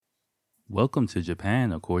Welcome to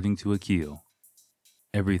Japan according to Akil.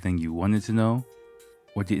 Everything you wanted to know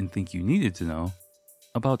or didn't think you needed to know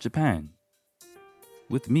about Japan.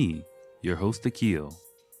 With me, your host Akil,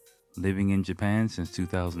 living in Japan since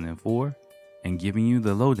 2004 and giving you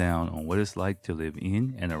the lowdown on what it's like to live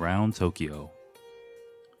in and around Tokyo.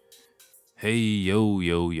 Hey,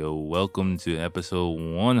 yo, welcome to episode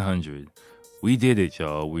 100. We did it,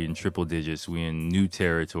 y'all. We're in triple digits. We're in new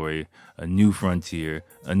territory, a new frontier,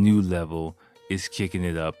 a new level. It's kicking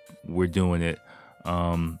it up. We're doing it.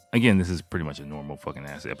 Again, this is pretty much a normal fucking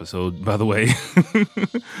ass episode, by the way.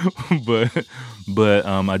 but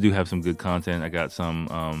I do have some good content. I got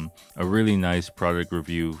a really nice product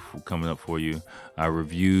review coming up for you. I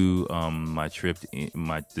review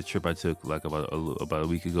the trip I took like about a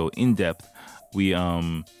week ago in depth.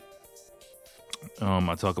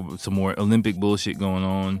 I talk about some more Olympic bullshit going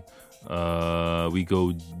on. We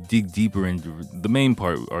go dig deeper into the main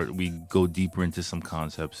part. We go deeper into some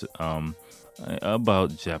concepts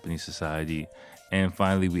about Japanese society, and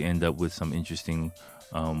finally we end up with some interesting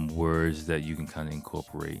words that you can kind of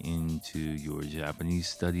incorporate into your Japanese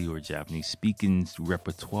study or Japanese speaking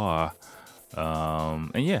repertoire.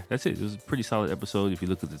 And yeah, that's it. It was a pretty solid episode. If you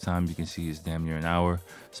look at the time, you can see it's damn near an hour.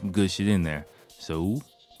 Some good shit in there. So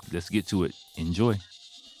let's get to it. Enjoy.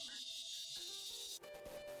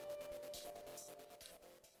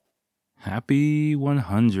 Happy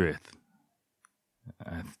 100th.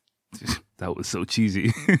 That was so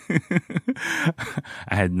cheesy.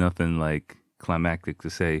 I had nothing like climactic to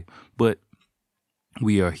say, but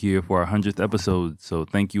we are here for our 100th episode. So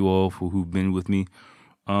thank you all for who've been with me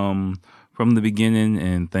from the beginning,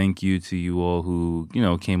 and thank you to you all who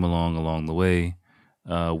came along the way.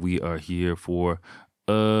 We are here for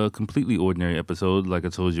a completely ordinary episode. Like I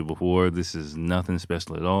told you before, this is nothing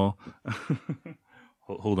special at all.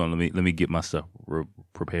 Hold on, let me get my stuff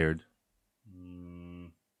prepared.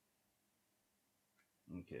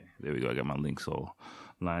 Okay, there we go. I got my links all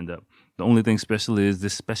lined up. The only thing special is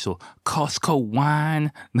this special Costco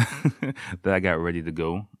wine that I got ready to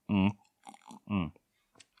go.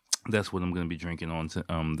 That's what I'm going to be drinking on to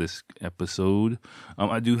this episode.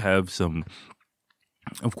 I do have some,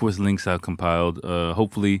 of course, links I compiled.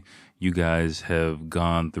 Hopefully, you guys have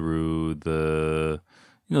gone through the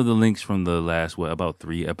links from the last about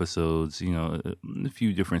 3 episodes. A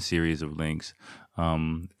few different series of links.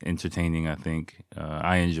 Entertaining, I think.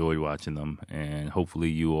 I enjoyed watching them, and hopefully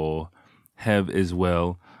you all have as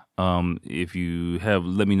well. If you have,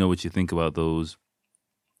 let me know what you think about those.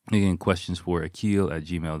 Again, questions for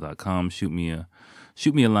akil@gmail.com. Shoot me a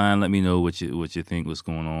line. Let me know what you think, what's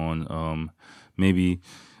going on. Maybe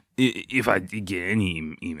if I get any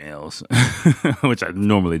emails, which I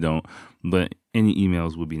normally don't, but any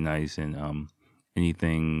emails would be nice. And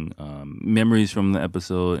anything, memories from the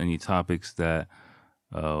episode, any topics that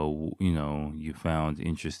you found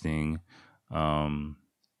interesting,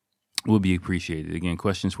 will be appreciated. Again,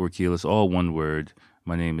 questions for Akil. It's all one word.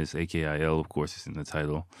 My name is AKIL. Of course, it's in the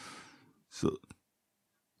title. So,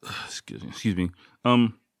 excuse me.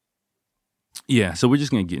 Yeah, so we're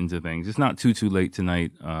just going to get into things. It's not too late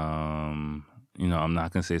tonight. I'm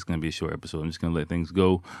not going to say it's going to be a short episode. I'm just going to let things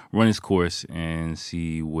go, run its course, and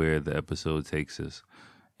see where the episode takes us.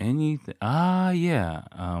 Yeah.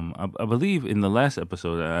 I believe in the last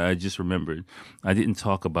episode, I just remembered, I didn't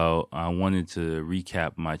talk about, I wanted to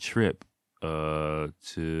recap my trip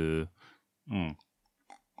to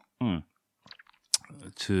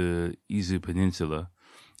Izu Peninsula.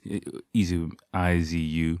 Izu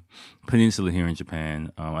Peninsula here in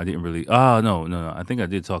Japan. I didn't really. No. I think I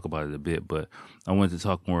did talk about it a bit, but I wanted to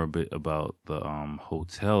talk more a bit about the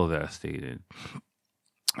hotel that I stayed in.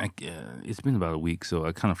 It's been about a week, so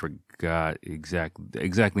I kind of forgot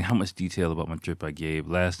exactly how much detail about my trip I gave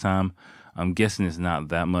last time. I'm guessing it's not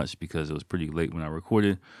that much because it was pretty late when I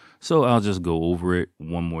recorded. So I'll just go over it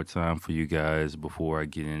one more time for you guys before I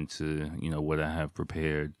get into, what I have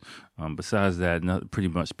prepared. Besides that, pretty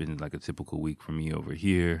much been like a typical week for me over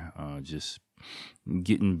here. Just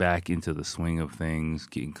getting back into the swing of things,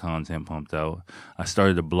 getting content pumped out. I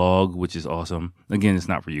started a blog, which is awesome. Again, it's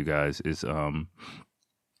not for you guys. It's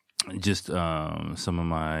just some of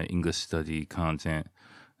my English study content.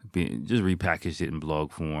 Just repackaged it in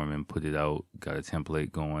blog form and put it out. Got a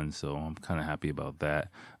template going, so I'm kind of happy about that.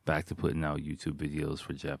 Back to putting out YouTube videos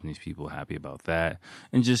for Japanese people. Happy about that.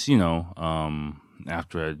 And just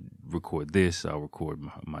after I record this, I'll record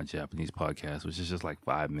my Japanese podcast, which is just like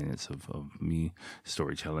 5 minutes of me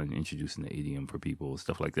storytelling, introducing the idiom for people,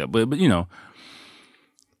 stuff like that. But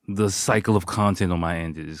the cycle of content on my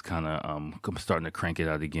end is kind of I'm starting to crank it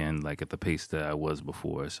out again, like at the pace that I was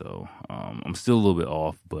before. So I'm still a little bit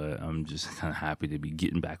off, but I'm just kind of happy to be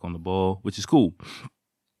getting back on the ball, which is cool.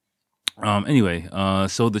 Anyway,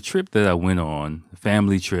 so the trip that I went on,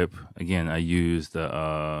 family trip, again, I used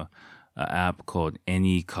an app called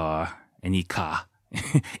Anyka, Anyka,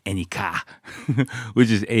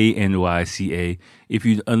 which is Anyca.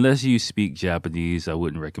 Unless you speak Japanese, I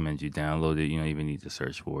wouldn't recommend you download it. You don't even need to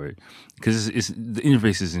search for it because it's the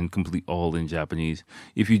interface is all in Japanese.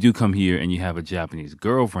 If you do come here and you have a Japanese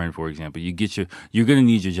girlfriend, for example, you're gonna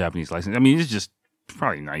need your Japanese license. I mean, it's just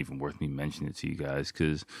probably not even worth me mentioning it to you guys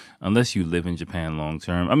because unless you live in Japan long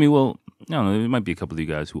term, I mean, well, I don't know, there might be a couple of you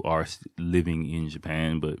guys who are living in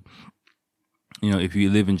Japan, but if you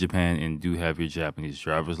live in Japan and do have your Japanese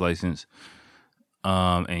driver's license,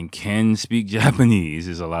 and can speak Japanese,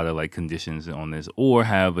 there's a lot of like conditions on this, or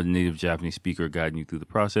have a native Japanese speaker guiding you through the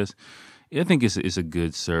process. I think it's a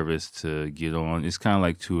good service to get on. It's kind of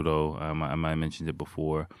like Turo. I might have mentioned it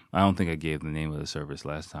before. I don't think I gave the name of the service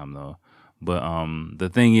last time though. But the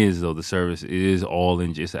thing is though, the service is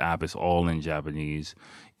it's the app. It's all in Japanese.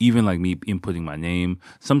 Even like me inputting my name.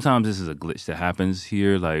 Sometimes this is a glitch that happens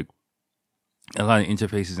here. Like a lot of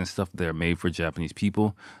interfaces and stuff that are made for Japanese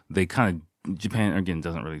people, they kind of Japan again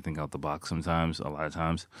doesn't really think out the box sometimes, a lot of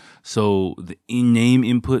times. So the name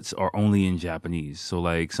inputs are only in Japanese. So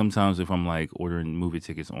like sometimes if I'm like ordering movie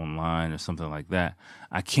tickets online or something like that,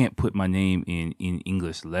 I can't put my name in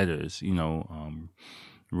English letters,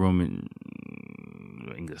 Roman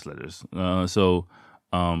English letters. So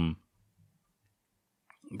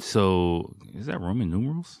is that Roman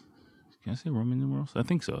numerals? Can I say Roman numerals? I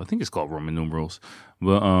think so. I think it's called Roman numerals.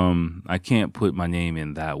 But I can't put my name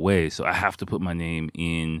in that way. So I have to put my name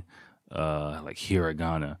in like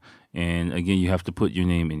hiragana. And again, you have to put your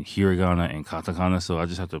name in hiragana and katakana. So I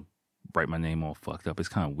just have to write my name all fucked up. It's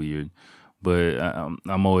kind of weird. But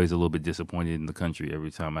I'm always a little bit disappointed in the country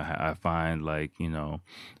every time I find like, a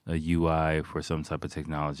UI for some type of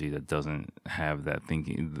technology that doesn't have that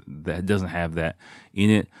thinking, that doesn't have that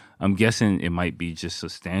in it. I'm guessing it might be just a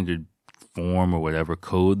standard form or whatever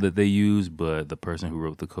code that they use, but the person who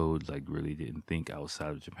wrote the code like really didn't think outside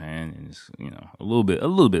of Japan, and it's a little bit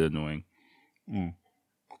annoying.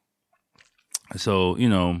 So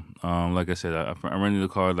like I said, I rented a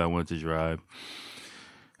car that I wanted to drive,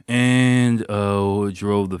 and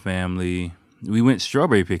drove the family. We went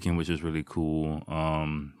strawberry picking, which was really cool.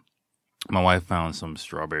 My wife found some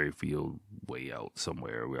strawberry field way out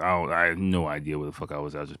somewhere. I had no idea where the fuck I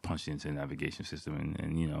was. I just punched into the navigation system,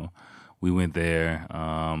 and we went there.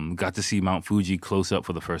 Got to see Mount Fuji close up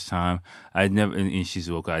for the first time. I'd never in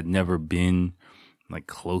Shizuoka. I'd never been like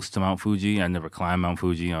close to Mount Fuji. I never climbed Mount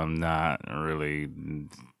Fuji. I'm not really.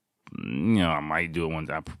 I might do it one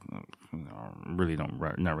time. Really not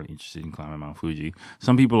really interested in climbing Mount Fuji.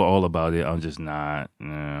 Some people are all about it. I'm just not.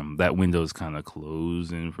 That window's kind of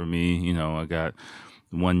closing for me. I got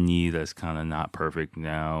one knee that's kind of not perfect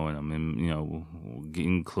now, and I'm in,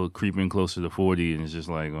 getting creeping closer to 40, and it's just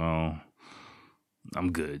like, well,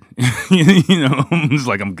 I'm good. It's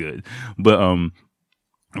like I'm good. But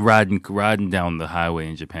riding down the highway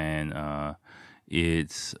in Japan,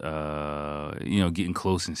 it's getting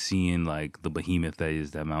close and seeing like the behemoth that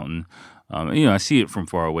is that mountain. I see it from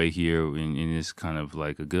far away here, and it's kind of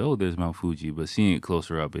like there's Mount Fuji. But seeing it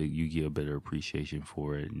closer up, you get a better appreciation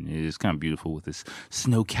for it, and it's kind of beautiful with its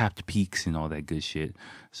snow-capped peaks and all that good shit.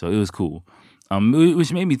 So it was cool.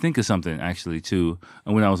 Which made me think of something actually too.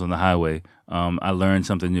 And when I was on the highway, I learned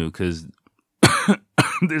something new because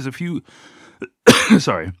there's a few.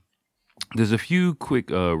 Sorry. There's a few quick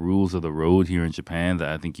rules of the road here in Japan that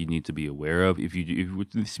I think you need to be aware of. If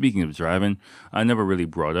speaking of driving, I never really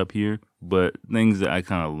brought up here, but things that I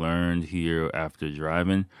kind of learned here after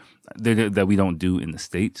driving that we don't do in the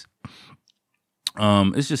States.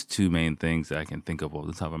 It's just two main things that I can think of off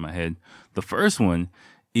the top of my head. The first one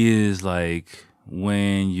is like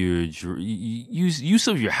when your use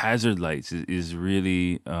of your hazard lights is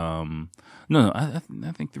really I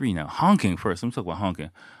think three now. Honking first. Let me talk about honking.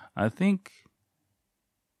 I think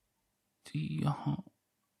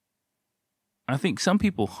some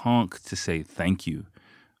people honk to say thank you.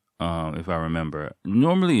 If I remember,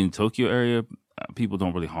 normally in Tokyo area, people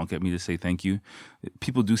don't really honk at me to say thank you.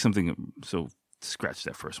 People do something. So scratch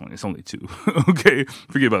that first one. It's only two. Okay,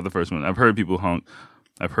 forget about the first one. I've heard people honk.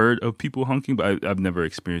 I've heard of people honking, but I've never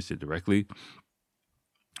experienced it directly.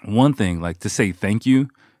 One thing, like to say thank you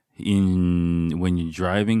when you're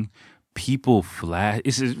driving. People flash.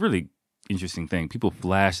 It's a really interesting thing. People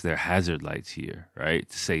flash their hazard lights here, right,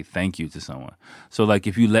 to say thank you to someone. So, like,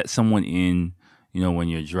 if you let someone in when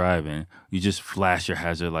you're driving, you just flash your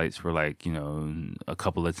hazard lights for like, a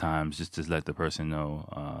couple of times just to let the person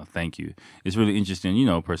know, thank you. It's really interesting.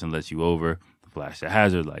 A person lets you over, flash the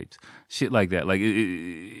hazard lights, shit like that. Like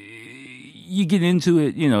you get into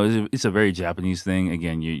it, it's a very Japanese thing.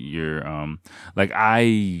 Again, you're like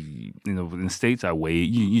in the States, I wave,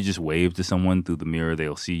 you just wave to someone through the mirror,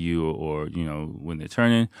 they'll see you, or, when they're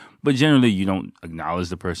turning, but generally you don't acknowledge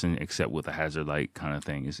the person except with a hazard light kind of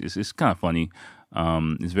thing. It's kind of funny.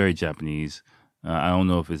 It's very Japanese. I don't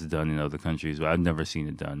know if it's done in other countries, but I've never seen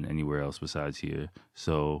it done anywhere else besides here.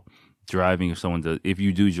 So driving, if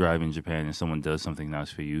you do drive in Japan and someone does something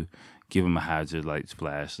nice for you, give them a hazard light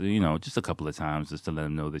splash, just a couple of times just to let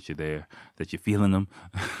them know that you're there, that you're feeling them.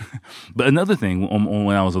 But another thing,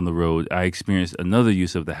 when I was on the road, I experienced another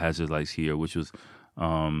use of the hazard lights here, which was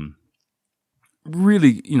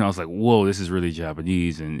really, I was like, whoa, this is really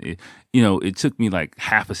Japanese. And it took me like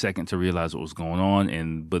half a second to realize what was going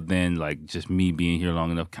on. But then like just me being here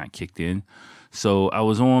long enough kind of kicked in. So I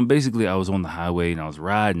was on the highway and I was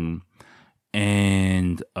riding,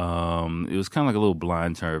 and it was kind of like a little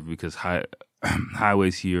blind turn because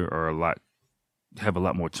highways here have a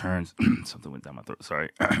lot more turns. Something went down my throat. Sorry.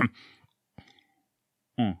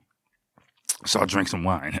 So I'll drink some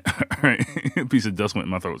wine. Right? A piece of dust went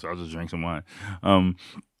in my throat, so I'll just drink some wine.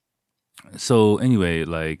 So anyway,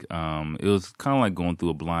 like it was kind of like going through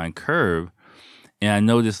a blind curve, and I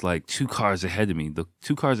noticed like two cars ahead of me. The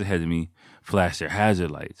two cars ahead of me flashed their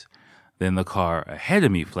hazard lights. Then the car ahead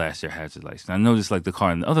of me flashed their hazard lights. And I noticed like the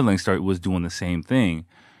car in the other lane was doing the same thing.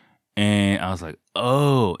 And I was like,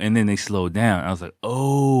 oh. And then they slowed down. I was like,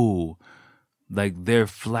 oh. Like they're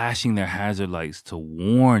flashing their hazard lights to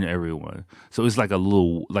warn everyone. So it's like a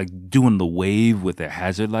little, like doing the wave with their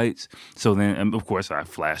hazard lights. So then, of course, I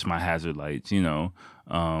flashed my hazard lights, a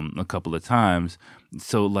couple of times.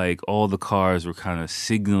 So like all the cars were kind of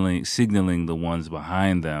signaling the ones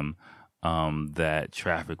behind them that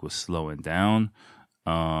traffic was slowing down.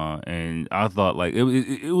 And I thought like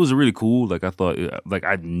it was really cool. Like I thought like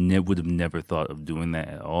I would have never thought of doing that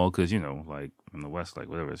at all, because like in the West, like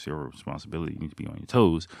whatever, it's your responsibility. You need to be on your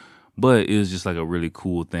toes. But it was just like a really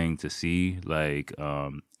cool thing to see, like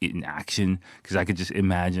it in action, because I could just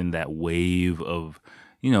imagine that wave of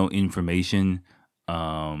information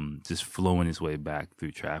just flowing its way back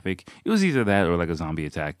through traffic. It was either that or like a zombie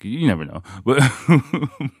attack. You never know. But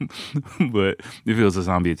but if it was a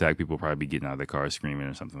zombie attack, people would probably be getting out of their cars screaming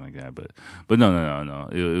or something like that. But no.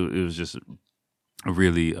 It was just a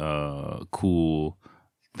really cool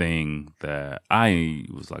thing that I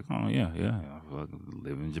was like, oh yeah, I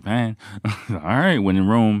live in Japan. All right, when in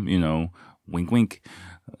Rome, wink wink.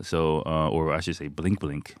 So or I should say blink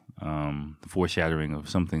blink. Foreshadowing of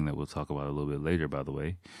something that we'll talk about a little bit later, by the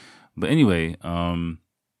way. But anyway,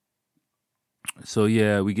 so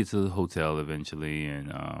yeah, we get to the hotel eventually,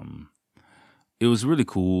 and it was really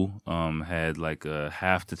cool. Had like a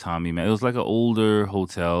half tatami mat. It was like an older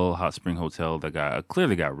hotel, hot spring hotel that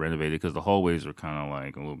clearly got renovated, because the hallways were kind of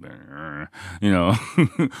like a little bit,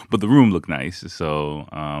 but the room looked nice. So,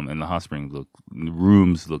 and the hot spring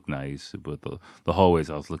rooms look nice, but the hallways,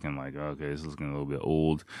 I was looking like, okay, this is looking a little bit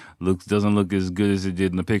old. Doesn't look as good as it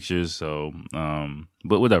did in the pictures. So,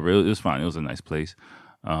 but whatever, it was fine. It was a nice place.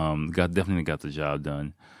 Definitely got the job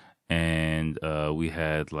done, and we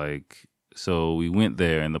had like. So we went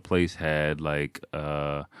there, and the place had like,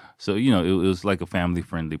 it was like a family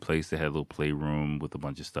friendly place. They had a little playroom with a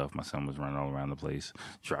bunch of stuff. My son was running all around the place,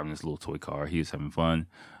 driving this little toy car. He was having fun.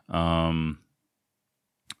 And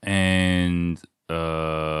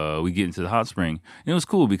we get into the hot spring. And it was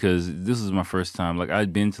cool because this was my first time. Like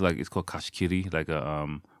I'd been to it's called kashikiri, like a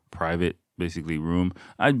private basically room.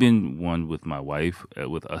 I'd been one with my wife,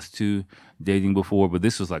 with us two dating before, but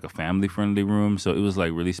this was like a family friendly room, so it was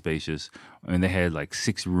like really spacious. And they had like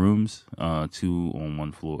 6 rooms, 2 on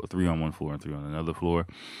one floor, 3 on one floor, and 3 on another floor.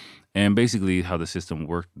 And basically how the system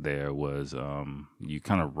worked there was you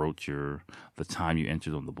kind of wrote the time you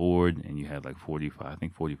entered on the board, and you had like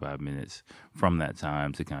 45 minutes from that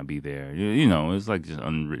time to kind of be there. It's like just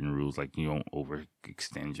unwritten rules, like you don't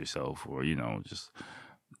overextend yourself, or just.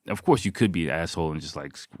 Of course, you could be an asshole and just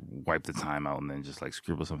like wipe the time out and then just like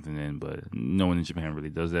scribble something in, but no one in Japan really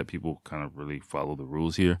does that. People kind of really follow the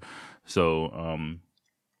rules here. So,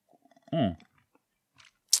 but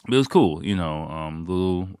it was cool,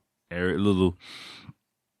 little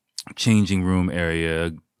changing room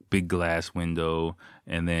area, big glass window,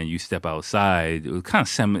 and then you step outside. It was kind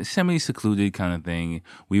of semi-secluded kind of thing.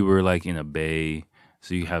 We were like in a bay.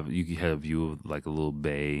 So you had a view of like a little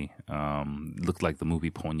bay, looked like the movie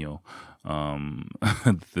Ponyo,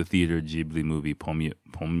 the Theater Ghibli movie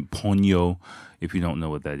Ponyo. If you don't know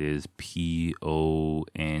what that is, Ponyo.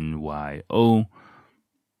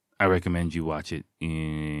 I recommend you watch it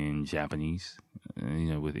in Japanese.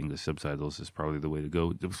 With English subtitles is probably the way to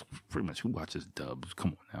go. Pretty much, who watches dubs?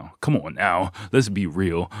 Come on now. Let's be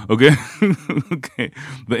real, okay? Okay,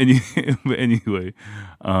 but anyway,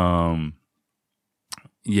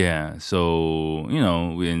 yeah. So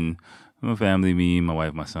when my family, me, my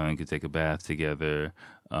wife, my son could take a bath together.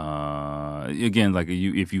 Again, like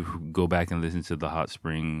if you go back and listen to the hot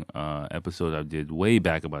spring episode I did way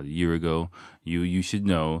back about a year ago, you should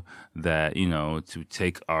know that to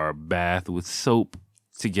take our bath with soap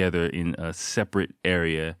together in a separate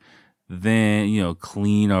area, then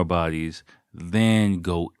clean our bodies, then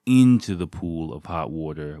go into the pool of hot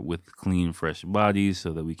water with clean, fresh bodies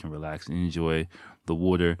so that we can relax and enjoy the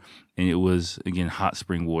water. And it was, again, hot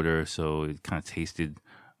spring water, so it kind of tasted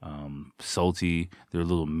salty. There were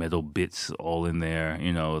little metal bits all in there.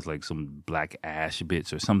 It's like some black ash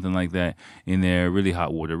bits or something like that in there. Really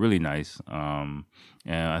hot water, really nice. And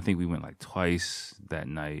I think we went like twice that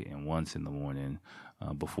night and once in the morning.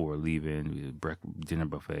 Before leaving, we had dinner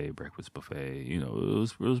buffet, breakfast buffet. It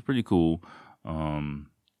was pretty cool.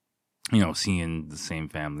 Seeing the same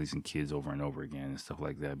families and kids over and over again and stuff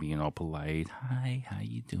like that, being all polite. Hi, how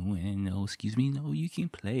you doing? No, excuse me. No, you can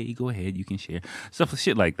play. Go ahead, you can share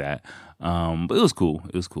shit like that. But it was cool.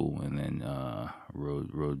 And then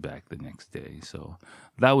rode back the next day. So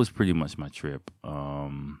that was pretty much my trip.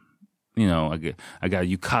 I got a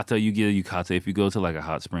yukata. You get a yukata if you go to like a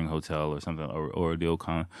hot spring hotel or something, or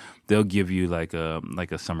they'll give you like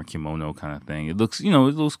a summer kimono kind of thing. It looks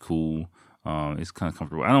cool. It's kind of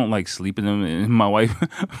comfortable. I don't like sleeping in them, and my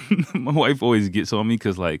wife always gets on me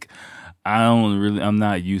because like I'm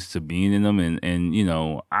not used to being in them, and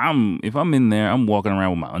if I'm in there, I'm walking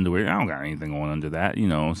around with my underwear. I don't got anything on under that,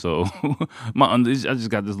 so I just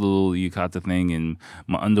got this little yukata thing and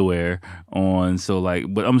my underwear on, so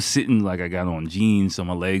like, but I'm sitting like I got on jeans, so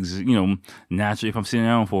my legs, naturally, if I'm sitting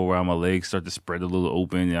down for a while, my legs start to spread a little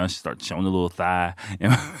open, and I start showing a little thigh,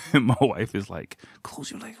 and my wife is like,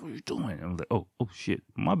 close your legs, what are you doing? And I'm like, oh shit,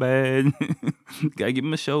 my bad. Gotta give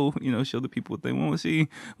them a show, show the people what they want to see,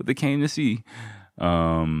 what they came to see.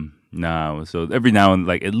 So every now and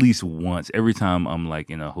like at least once, every time I'm like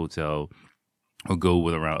in a hotel or go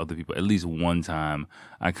with around other people, at least one time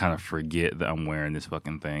I kind of forget that I'm wearing this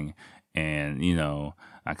fucking thing, and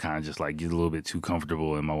I kind of just like get a little bit too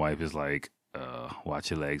comfortable, and my wife is like,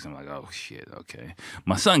 watch your legs. I'm like, oh shit, okay.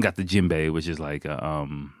 My son got the djembe, which is like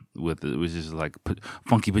which is like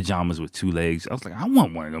funky pajamas with two legs. I was like, I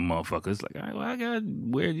want one of them motherfuckers. Like, I gotta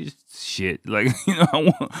wear this shit. Like,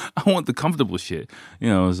 I want the comfortable shit.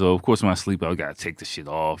 So of course when I sleep, I gotta take the shit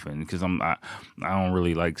off, and because I don't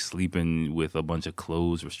really like sleeping with a bunch of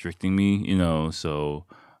clothes restricting me. So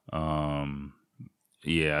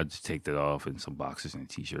yeah, I just take that off and some boxers and a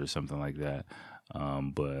t-shirt or something like that.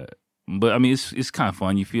 But I mean, it's kind of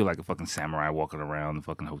fun. You feel like a fucking samurai walking around the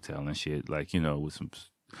fucking hotel and shit, like with some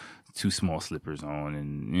two small slippers on,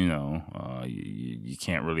 and you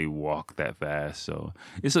can't really walk that fast. So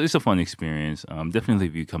it's a fun experience. Definitely,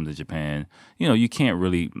 if you come to Japan, you can't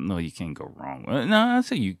go wrong. No, I'd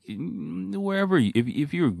say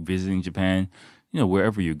if you're visiting Japan,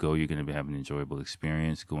 wherever you go, you're going to have an enjoyable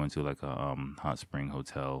experience. Going to like a hot spring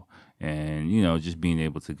hotel, and just being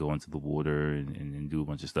able to go into the water and do a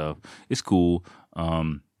bunch of stuff. It's cool.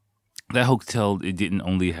 That hotel, it didn't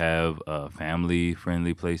only have family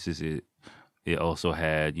friendly places. It also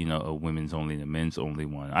had a women's only and a men's only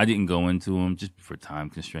one. I didn't go into them just for time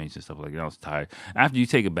constraints and stuff like that. I was tired. After you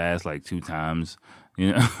take a bath like 2 times,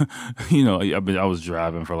 I was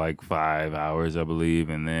driving for like 5 hours, I believe,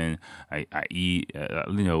 and then I eat.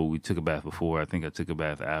 We took a bath before. I think I took a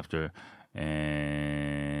bath after,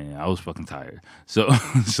 and I was fucking tired. So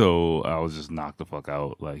I was just knocked the fuck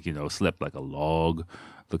out. Like slept like a log,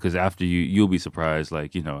 because after you'll be surprised.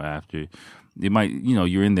 Like after it might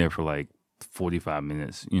you're in there for like 45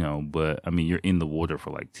 minutes, but I mean, you're in the water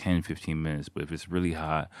for like 10, 15 minutes. But if it's really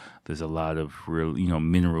hot, there's a lot of real,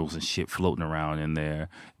 minerals and shit floating around in there,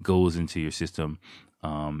 goes into your system.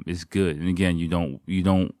 It's good. And again, you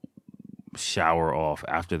don't shower off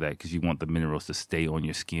after that, because you want the minerals to stay on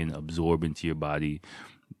your skin, absorb into your body,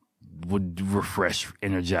 would refresh,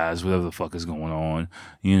 energize, whatever the fuck is going on.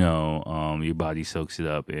 Your body soaks it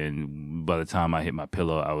up, and by the time I hit my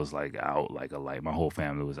pillow, I was like out like a light. My whole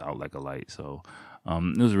family was out like a light. So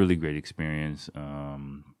it was a really great experience.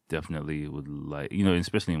 Definitely would like,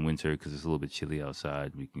 especially in winter, because it's a little bit chilly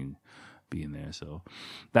outside, we can be in there. So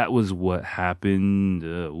that was what happened.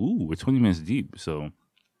 We're 20 minutes deep, so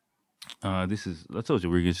I told you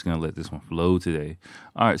we're just gonna let this one flow today.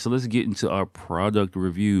 All right, so let's get into our product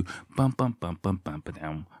review. Bum bum bum bum bum ba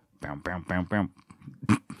down. Bam bam bam bam.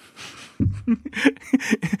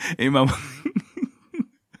 Hey, mama.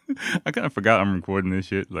 I kind of forgot I'm recording this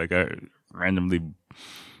shit. Like I randomly,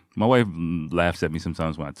 my wife laughs at me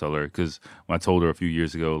sometimes when I tell her because when I told her a few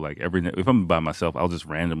years ago, like if I'm by myself, I'll just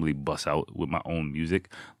randomly bust out with my own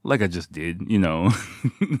music, like I just did.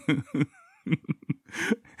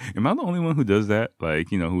 Am I the only one who does that? Like,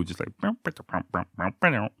 who just like that's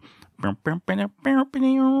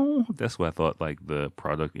what I thought like the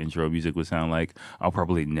product intro music would sound like. I'll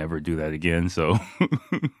probably never do that again. So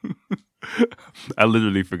I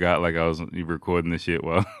literally forgot like I was recording this shit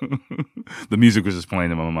while the music was just playing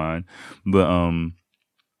in my mind. But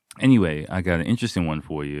anyway, I got an interesting one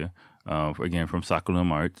for you. Again, from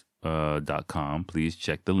SakuramArt.com. Please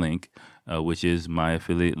check the link, which is my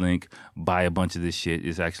affiliate link. Buy a bunch of this shit.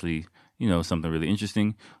 Is actually, something really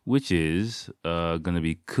interesting, which is going to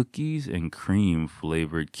be cookies and cream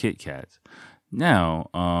flavored Kit Kats. Now,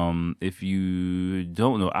 if you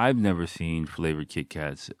don't know, I've never seen flavored Kit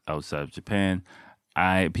Kats outside of Japan.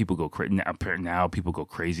 People go crazy now. People go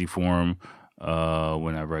crazy for them.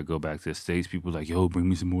 Whenever I go back to the States, people are like, yo, bring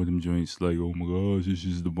me some more of them joints. Like, oh my gosh, this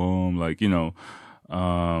is the bomb. Like,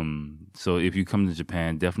 so if you come to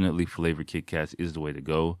Japan, definitely flavored Kit Kats is the way to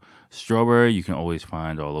go. Strawberry, you can always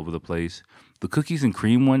find all over the place. The cookies and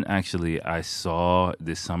cream one, actually, I saw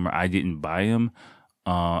this summer. I didn't buy them.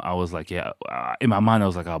 I was like, yeah, in my mind, I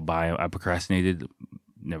was like, I'll buy them. I procrastinated.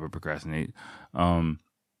 Never procrastinate. I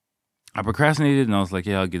procrastinated and I was like,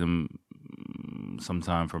 yeah, I'll get them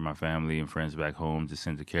sometime for my family and friends back home to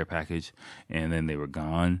send a care package. And then they were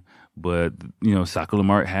gone. But, Sakura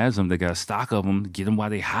Mart has them. They got a stock of them. Get them while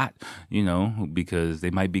they hot, because they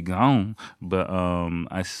might be gone. But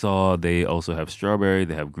I saw they also have strawberry.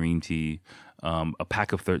 They have green tea, a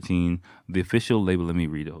pack of 13. The official label, let me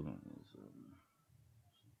read it. Hold on.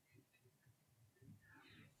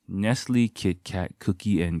 Nestle Kit Kat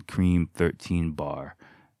Cookie and Cream 13 Bar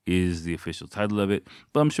is the official title of it.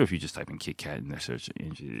 But I'm sure if you just type in Kit Kat in their search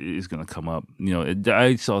engine, it's going to come up.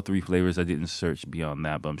 I saw 3 flavors. I didn't search beyond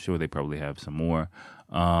that, but I'm sure they probably have some more.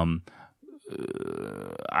 I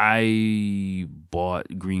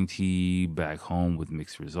bought green tea back home with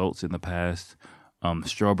mixed results in the past.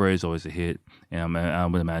 Strawberry is always a hit, and I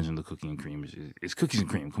would imagine the cookie and cream is cookies and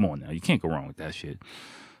cream. Come on now, you can't go wrong with that shit.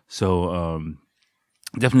 So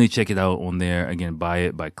definitely check it out on there. Again, buy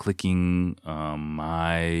it by clicking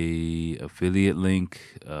my affiliate link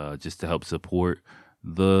just to help support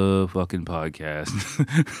the fucking podcast.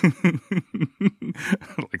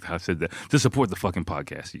 Like how I said that. To support the fucking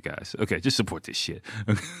podcast, you guys. Okay, just support this shit.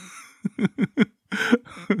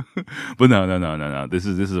 But no. This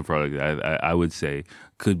is a product that I would say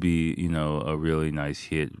could be a really nice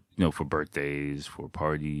hit. For birthdays, for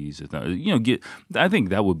parties, I think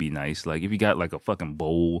that would be nice. Like if you got like a fucking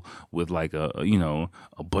bowl with like a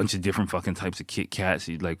bunch of different fucking types of Kit Kats,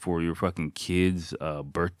 like for your fucking kids'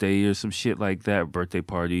 birthday or some shit like that, birthday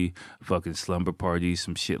party, fucking slumber party,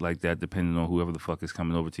 some shit like that, depending on whoever the fuck is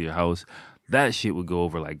coming over to your house. That shit would go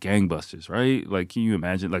over like gangbusters, right? Like, can you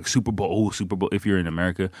imagine like Super Bowl? If you're in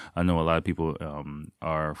America, I know a lot of people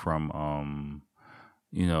are from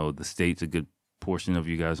the States. A good portion of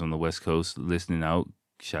you guys on the West Coast listening out.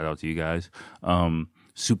 Shout out to you guys.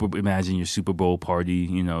 Imagine your Super Bowl party.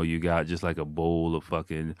 You got just like a bowl of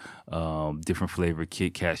fucking different flavored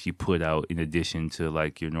Kit Kats you put out in addition to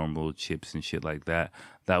like your normal chips and shit like that.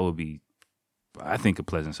 That would be, I think, a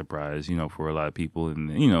pleasant surprise, for a lot of people.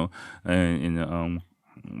 And,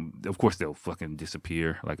 of course they'll fucking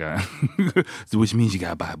disappear. Like which means you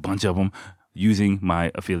gotta buy a bunch of them using my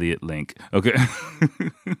affiliate link. Okay.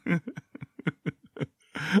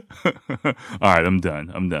 All right, I'm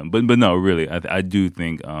done. But no, really, I do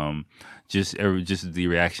think just the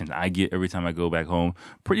reaction I get every time I go back home.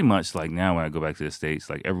 Pretty much like now when I go back to the States,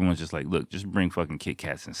 like everyone's just like, look, just bring fucking Kit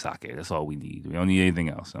Kats and sake. That's all we need. We don't need anything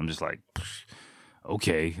else. I'm just like,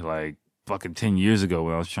 okay, like fucking 10 years ago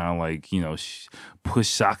when I was trying to like, push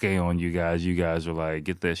sake on you guys were like,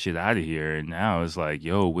 get that shit out of here. And now it's like,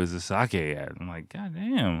 yo, where's the sake at? I'm like, God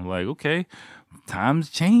damn, like, okay,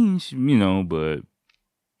 times change, but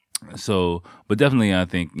definitely I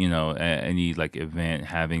think, any like event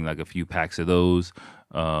having like a few packs of those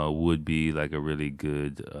would be like a really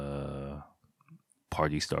good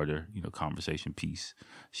party starter, conversation piece,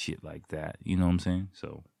 shit like that. You know what I'm saying?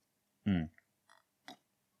 So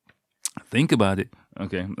think about it.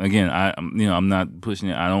 Okay. Again, I'm not pushing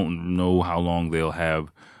it. I don't know how long they'll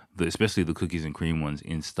have especially the cookies and cream ones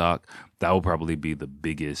in stock. That will probably be the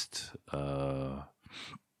biggest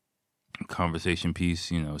conversation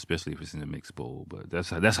piece, especially if it's in the mixed bowl. But that's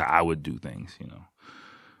how I would do things.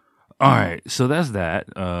 All right, so that's that.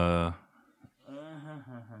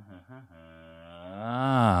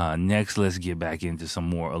 Next, let's get back into some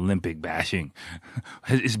more Olympic bashing.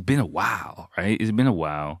 It's been a while, right? It's been a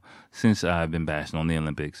while since I've been bashing on the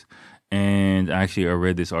Olympics. And actually, I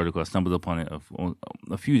read this article. I stumbled upon it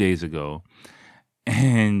a few days ago.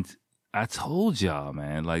 And I told y'all,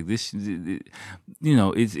 man, like this,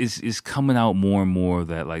 it's coming out more and more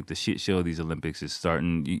that like the shit show of these Olympics is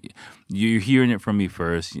starting. You're hearing it from me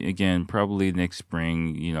first. Again, probably next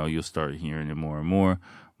spring, you'll start hearing it more and more.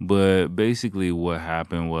 But basically, what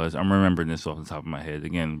happened was, I'm remembering this off the top of my head.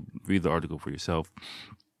 Again, read the article for yourself.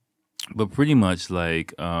 But pretty much,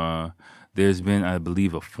 like, there's been, I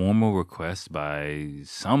believe, a formal request by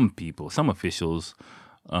some people, some officials,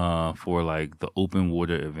 for like the open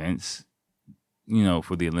water events,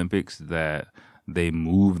 for the Olympics, that they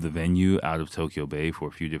move the venue out of Tokyo Bay for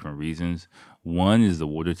a few different reasons. One is the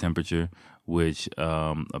water temperature, which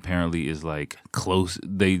apparently is like close.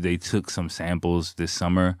 They took some samples this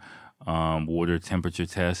summer, water temperature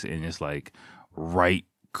tests, and it's like right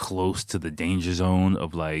close to the danger zone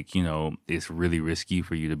of like, it's really risky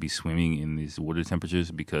for you to be swimming in these water temperatures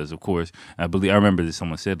because, of course, I remember that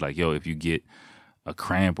someone said like, yo, if you get a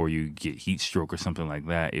cramp or you get heat stroke or something like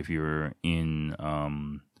that, if you're in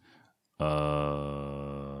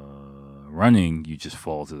running, you just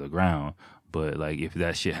fall to the ground. But like if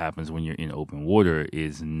that shit happens when you're in open water,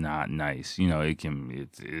 it's not nice.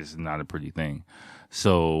 It's not a pretty thing.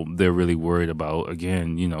 So they're really worried about,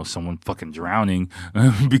 again, someone fucking drowning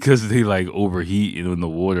because they like overheat in the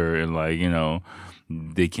water and like,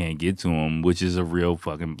 they can't get to them, which is a real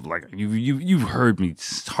fucking, like, you've heard me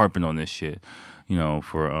harping on this shit,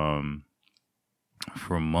 for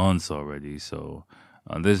months already. So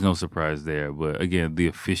there's no surprise there. But again, the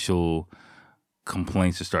official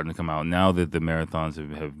complaints are starting to come out now that the marathons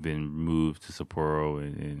have been moved to Sapporo,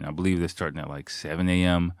 and I believe they're starting at like 7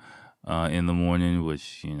 a.m. In the morning,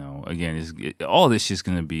 which, again, all this shit's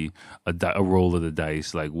going to be a roll of the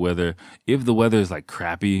dice. Like if the weather is like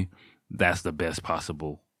crappy, that's the best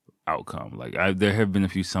possible outcome. Like there have been a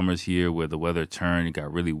few summers here where the weather turned, it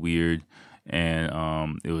got really weird, and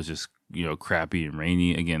it was just, crappy and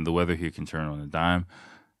rainy. Again, the weather here can turn on a dime.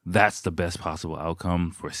 That's the best possible outcome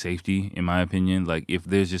for safety, in my opinion. Like if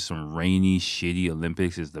there's just some rainy, shitty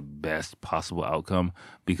Olympics is the best possible outcome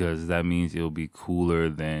because that means it'll be cooler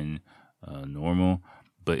than normal.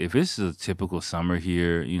 But if it's a typical summer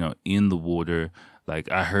here, in the water,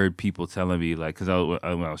 like I heard people telling me, like, because when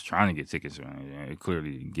I was trying to get tickets, I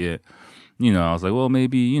clearly didn't get. I was like, well,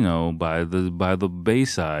 maybe by the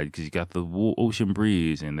bayside because you got the ocean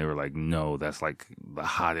breeze, and they were like, no, that's like the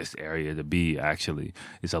hottest area to be. Actually,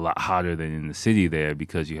 it's a lot hotter than in the city there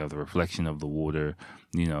because you have the reflection of the water.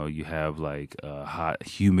 You have like hot,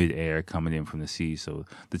 humid air coming in from the sea, so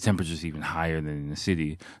the temperature's even higher than in the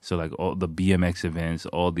city. So like all the BMX events,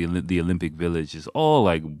 all the Olympic Village is all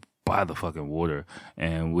like by the fucking water,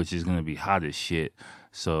 and which is gonna be hot as shit.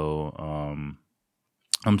 So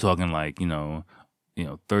I'm talking like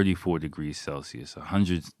 34 degrees Celsius,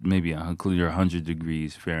 100, maybe 100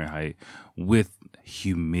 degrees Fahrenheit with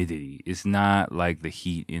humidity. It's not like the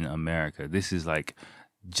heat in America. This is like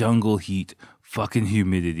jungle heat, fucking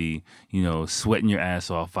humidity. Sweating your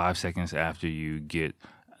ass off 5 seconds after you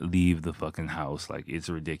leave the fucking house. Like it's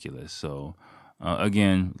ridiculous. So.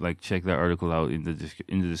 Again, like check that article out in the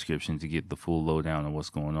description to get the full lowdown on what's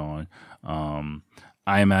going on.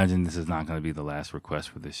 I imagine this is not going to be the last request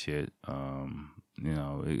for this shit.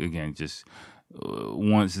 Again, just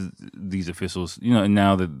once these officials,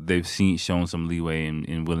 now that they've shown some leeway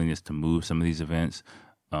and willingness to move some of these events,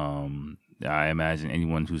 I imagine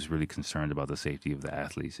anyone who's really concerned about the safety of the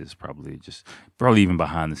athletes is probably even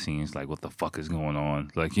behind the scenes, like, what the fuck is going on?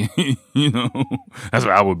 Like, that's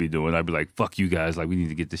what I would be doing. I'd be like, fuck you guys, like, we need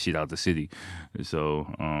to get this shit out the city. So,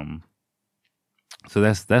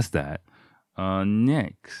 that's that.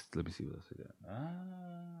 Next, let me see what else I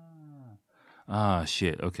got.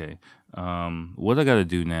 Shit. Okay. What I gotta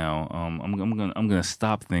do now? I'm gonna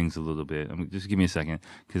stop things a little bit. Just give me a second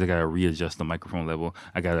because I gotta readjust the microphone level.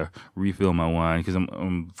 I gotta refill my wine because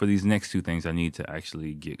I'm for these next two things I need to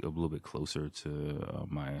actually get a little bit closer to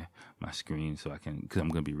my screen so I can, because I'm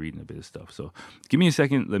gonna be reading a bit of stuff. So give me a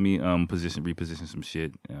second. Let me reposition some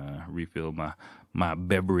shit. Refill my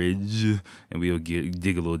beverage, and we'll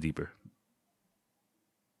dig a little deeper.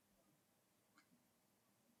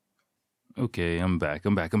 Okay, I'm back.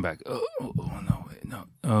 Oh, no, wait, no.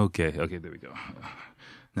 Okay, there we go.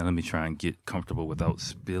 Now let me try and get comfortable without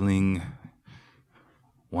spilling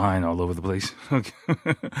wine all over the place. Okay.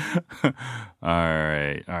 All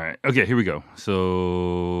right. Okay, here we go. So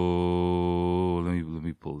let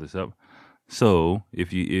me pull this up. So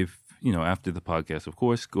if you know after the podcast, of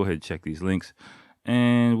course, go ahead and check these links.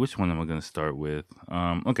 And which one am I going to start with?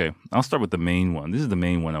 Okay, I'll start with the main one. This is the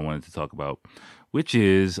main one I wanted to talk about, which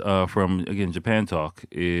is from again Japan Talk,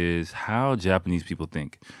 is how Japanese people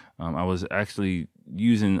think. I was actually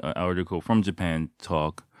using an article from Japan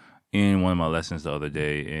Talk in one of my lessons the other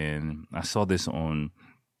day, and I saw this on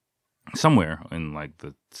somewhere in like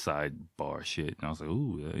the sidebar shit, and I was like,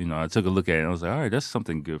 ooh, you know, I took a look at it, and I was like, all right, that's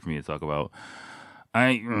something good for me to talk about.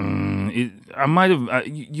 I might have.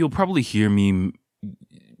 You'll probably hear me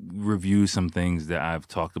review some things that I've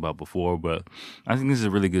talked about before, but I think this is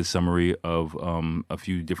a really good summary of a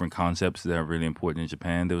few different concepts that are really important in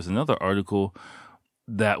Japan. There was another article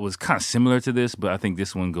that was kind of similar to this, but I think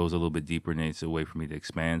this one goes a little bit deeper and it's a way for me to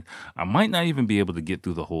expand. I might not even be able to get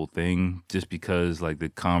through the whole thing just because like the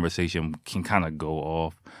conversation can kind of go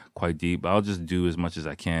off quite deep. I'll just do as much as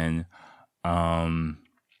I can.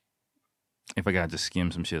 If I gotta just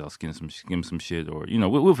skim some shit, I'll skim some shit, or you know,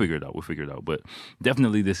 we'll figure it out. We'll figure it out. But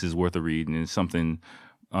definitely, this is worth a read, and it's something.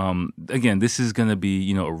 Again, this is gonna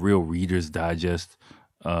be a real Reader's Digest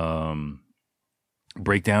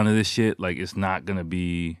breakdown of this shit. Like, it's not gonna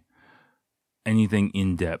be anything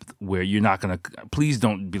in depth where you're not gonna. Please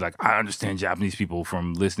don't be like, I understand Japanese people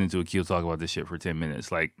from listening to Akil talk about this shit for 10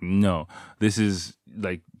 minutes. Like, no, this is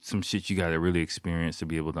like some shit you gotta really experience to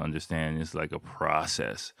be able to understand. It's like a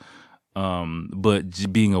process.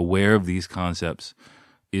 But being aware of these concepts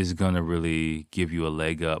is gonna really give you a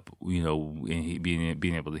leg up, in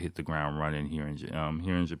being able to hit the ground running here in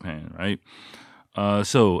Japan, right?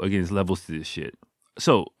 So again, it's levels to this shit.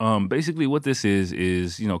 So basically, what this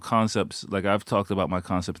is concepts. Like, I've talked about my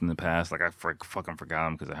concepts in the past. Like, I fucking forgot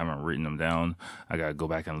them because I haven't written them down. I gotta go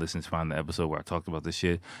back and listen to find the episode where I talked about this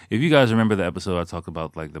shit. If you guys remember the episode I talked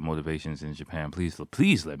about like the motivations in Japan, please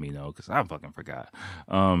let me know because I fucking forgot.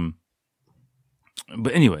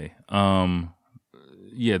 But anyway,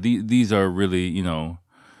 yeah, these are really,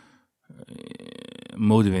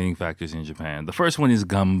 motivating factors in Japan. The first one is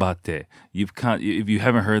ganbatte. If you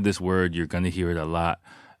haven't heard this word, you're gonna hear it a lot.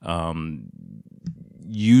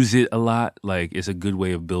 Use it a lot. Like, it's a good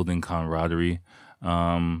way of building camaraderie.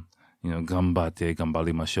 Ganbatte,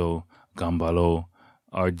 ganbarimashou, ganbaro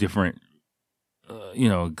are different.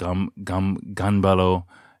 Ganbaro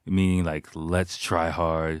meaning like let's try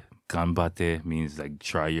hard. Ganbatte means like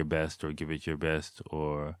try your best or give it your best,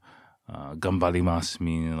 or ganbarimasu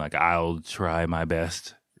meaning like I'll try my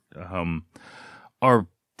best. Are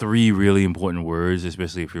three really important words,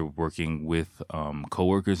 especially if you're working with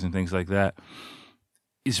coworkers and things like that.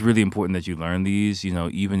 It's really important that you learn these,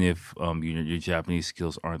 even if your Japanese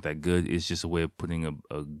skills aren't that good. It's just a way of putting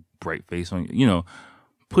a bright face on,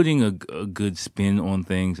 putting a good spin on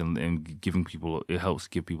things and giving people, it helps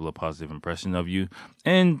give people a positive impression of you.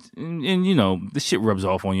 And this shit rubs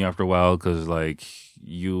off on you after a while because like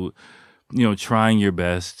trying your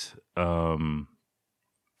best. And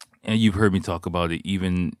you've heard me talk about it,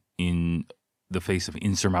 even in the face of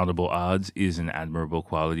insurmountable odds, is an admirable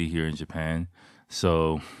quality here in Japan.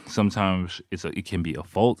 So sometimes it can be a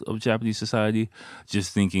fault of Japanese society.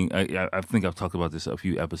 Just thinking, I think I've talked about this a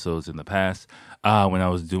few episodes in the past. I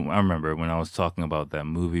remember when I was talking about that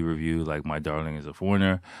movie review, like My Darling is a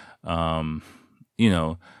Foreigner.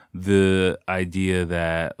 The idea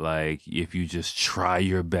that like if you just try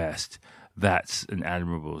your best, that's an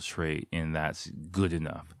admirable trait and that's good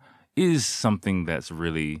enough, is something that's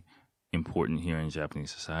really important here in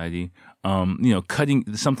Japanese society. Cutting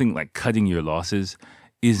your losses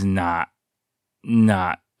is not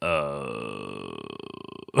now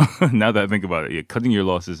that I think about it, cutting your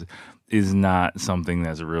losses is not something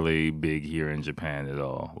that's really big here in Japan at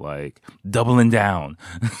all. Like, doubling down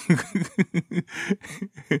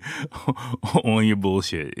on your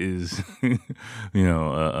bullshit is,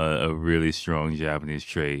 a really strong Japanese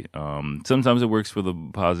trait. Sometimes it works for the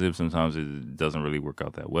positive, sometimes it doesn't really work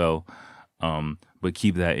out that well. But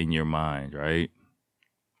keep that in your mind, right?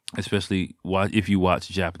 Especially if you watch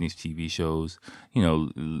Japanese TV shows,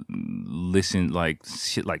 listen like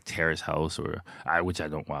shit like Terrace House which I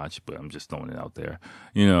don't watch, but I'm just throwing it out there.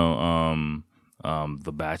 The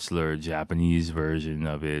Bachelor Japanese version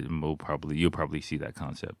of it, you'll probably see that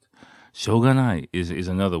concept. Shoganai is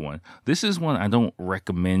another one. This is one I don't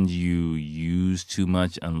recommend you use too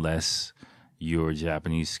much unless your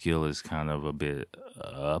Japanese skill is kind of a bit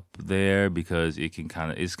up there, because it's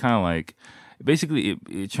kind of like, basically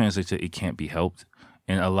it translates to it can't be helped.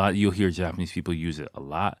 And you'll hear Japanese people use it a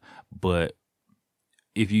lot, but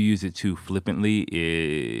if you use it too flippantly,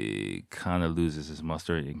 it kind of loses its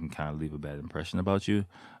muster. It can kind of leave a bad impression about you.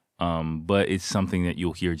 But it's something that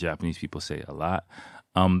you'll hear Japanese people say a lot.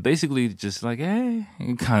 Basically, just like, hey,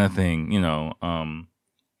 kind of thing,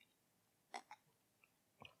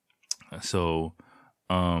 So,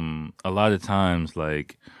 a lot of times,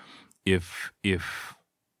 like, if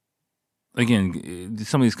again,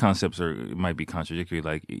 some of these concepts might be contradictory.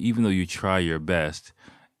 Like, even though you try your best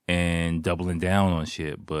and doubling down on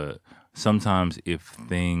shit, but sometimes if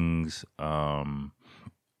things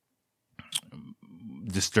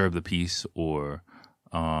disturb the peace or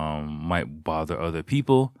might bother other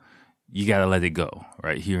people, you gotta let it go.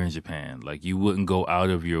 Right here in Japan, like you wouldn't go out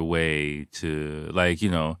of your way to, like,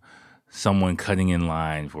 someone cutting in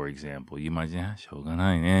line, for example. You might just,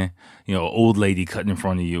 shogunai ne. Old lady cutting in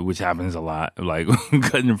front of you, which happens a lot. Like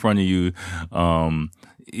cutting in front of you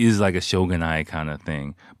is like a shogunai kind of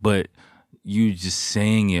thing. But you just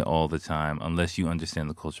saying it all the time, unless you understand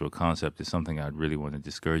the cultural concept, is something I'd really want to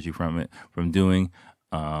discourage you from doing.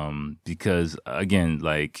 Because again,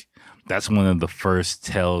 like that's one of the first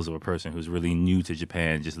tells of a person who's really new to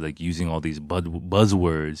Japan, just like using all these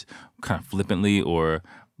buzzwords kind of flippantly or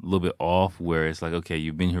a little bit off, where it's like, okay,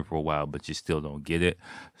 you've been here for a while, but you still don't get it.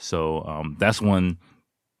 So that's one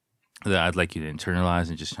that I'd like you to internalize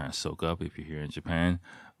and just try to soak up if you're here in Japan.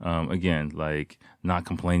 Again, like not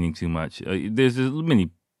complaining too much. There's a mini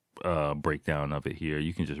breakdown of it here.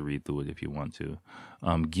 You can just read through it if you want to.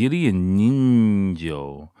 Giri and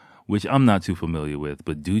Ninjo, which I'm not too familiar with,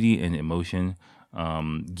 but duty and emotion.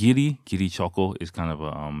 Giri choko is kind of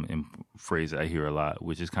a phrase that I hear a lot,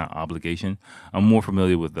 which is kind of obligation. I'm more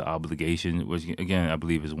familiar with the obligation, which again I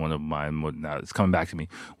believe is one of my now it's coming back to me,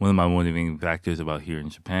 one of my motivating factors about here in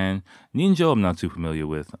Japan. Ninjo I'm not too familiar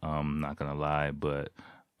with. Not gonna lie, but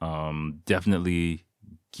definitely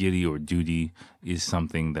giri or duty is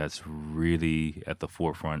something that's really at the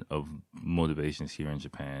forefront of motivations here in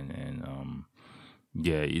Japan. And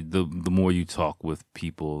yeah, the more you talk with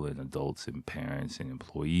people and adults and parents and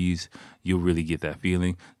employees, you'll really get that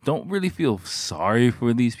feeling. Don't really feel sorry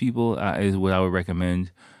for these people is what I would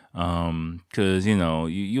recommend. Because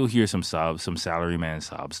you'll hear some salaryman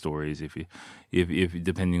sob stories if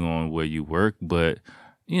depending on where you work, but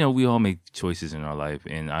we all make choices in our life,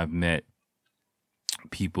 and I've met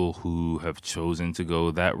people who have chosen to go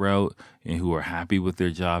that route and who are happy with their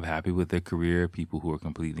job, happy with their career, people who are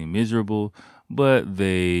completely miserable, but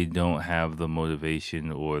they don't have the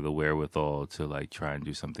motivation or the wherewithal to like try and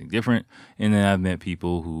do something different. And then I've met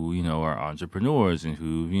people who, are entrepreneurs and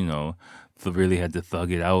who, really had to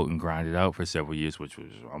thug it out and grind it out for several years, which was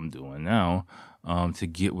what I'm doing now, to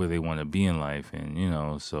get where they want to be in life. And,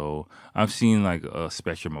 so I've seen like a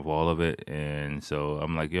spectrum of all of it. And so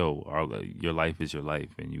I'm like, yo, your life is your life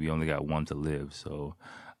and we only got one to live. So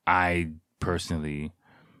I personally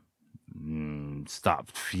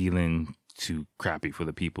stopped feeling too crappy for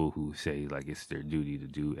the people who say like it's their duty to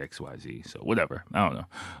do XYZ. So whatever, I don't know.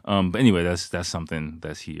 But anyway, that's something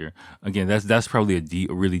that's here. Again, that's probably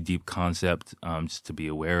a really deep concept just to be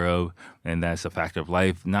aware of, and that's a factor of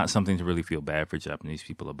life. Not something to really feel bad for Japanese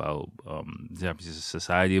people about. Japanese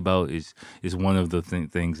society about is one of the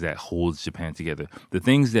things that holds Japan together. The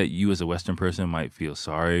things that you as a Western person might feel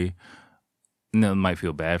sorry. Might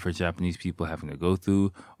feel bad for Japanese people having to go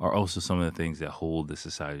through are also some of the things that hold the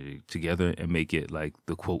society together and make it like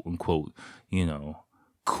the quote unquote,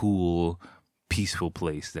 cool, peaceful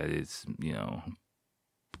place that it's,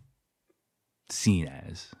 seen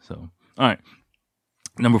as. So, all right.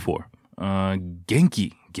 Number 4,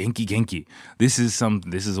 Genki. This is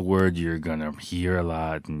a word you're gonna hear a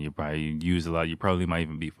lot and you probably use a lot. You probably might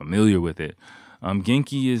even be familiar with it.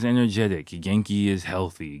 Genki is energetic. Genki is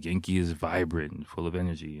healthy. Genki is vibrant, full of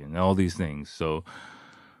energy, and all these things. So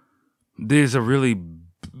there's a really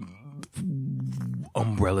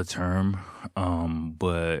umbrella term,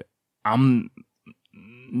 but I'm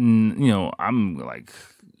like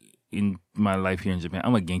in my life here in Japan,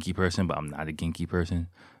 I'm a Genki person, but I'm not a Genki person.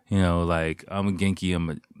 Like I'm a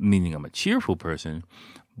Genki, meaning I'm a cheerful person.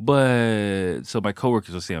 But so my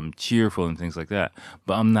coworkers will say I'm cheerful and things like that,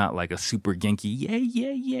 but I'm not like a super Genki,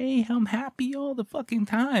 yay, I'm happy all the fucking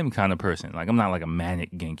time kind of person. Like I'm not like a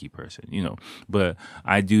manic Genki person, but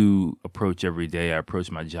I do approach every day. I approach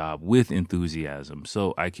my job with enthusiasm,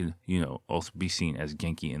 so I can, also be seen as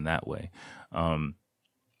Genki in that way.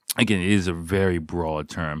 Again, it is a very broad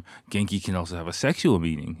term. Genki can also have a sexual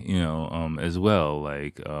meaning, as well.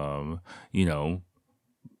 Like,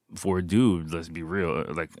 for a dude, let's be real,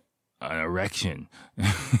 like an erection.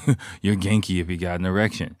 You're Genki if you got an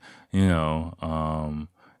erection,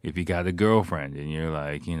 if you got a girlfriend and you're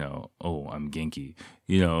like, oh, I'm Genki,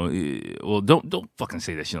 well, don't fucking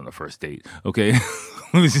say that shit on the first date, okay?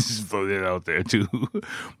 Let me just throw that out there too.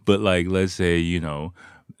 But like, let's say, you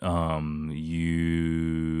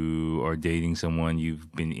are dating someone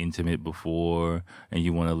you've been intimate before and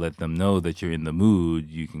you want to let them know that you're in the mood,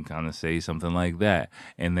 you can kind of say something like that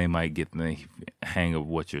and they might get the hang of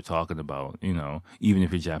what you're talking about, even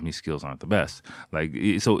if your Japanese skills aren't the best. Like,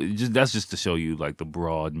 that's just to show you like the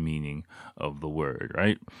broad meaning of the word,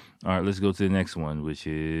 right? All right, let's go to the next one, which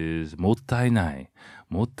is mottainai.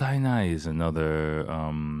 Mottainai is another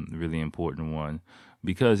really important one,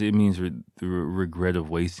 because it means the regret of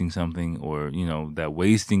wasting something, or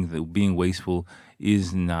that being wasteful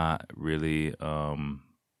is not really an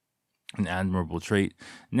admirable trait.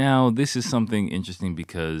 Now, this is something interesting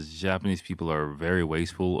because Japanese people are very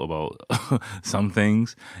wasteful about some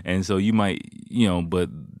things, and so you might, but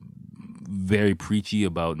very preachy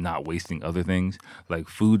about not wasting other things. Like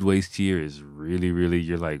food waste here is really, really,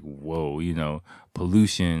 you're like, whoa,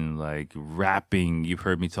 pollution, like wrapping. You've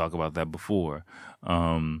heard me talk about that before.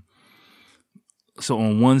 So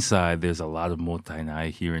on one side, there's a lot of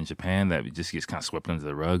mottainai here in Japan that just gets kind of swept under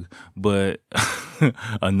the rug. But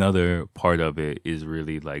another part of it is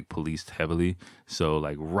really like policed heavily. So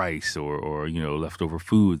like rice or leftover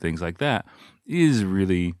food, things like that is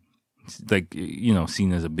really like,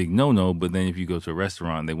 seen as a big no-no. But then if you go to a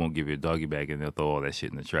restaurant, they won't give you a doggy bag and they'll throw all that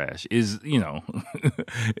shit in the trash.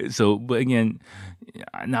 So, but again,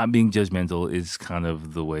 not being judgmental is kind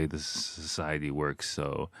of the way the society works.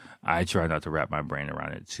 So I try not to wrap my brain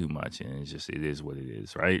around it too much, and it is what it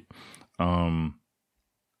is, right?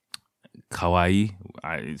 Kawaii,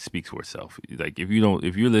 it speaks for itself. Like if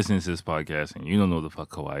you're listening to this podcast and you don't know what the fuck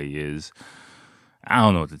kawaii is, I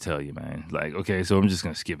don't know what to tell you, man. Like, okay, so I'm just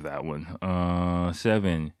gonna skip that one.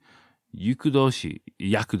 7, yakudoshi.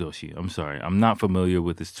 I'm sorry, I'm not familiar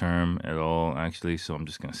with this term at all, actually, so I'm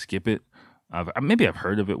just gonna skip it. Maybe I've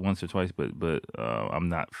heard of it once or twice, but I'm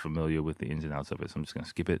not familiar with the ins and outs of it, so I'm just gonna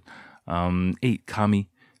skip it. 8,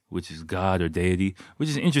 kami, which is God or deity, which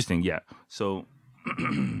is interesting. Yeah, so.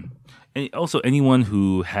 And also, anyone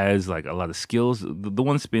who has like a lot of skills, the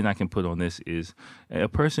one spin I can put on this is a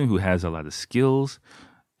person who has a lot of skills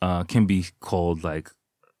can be called like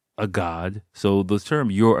a god. So the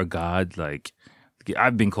term "you're a god," like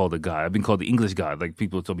I've been called a god. I've been called the English god. Like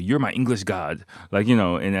people told me, "You're my English god." Like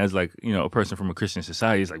and as like a person from a Christian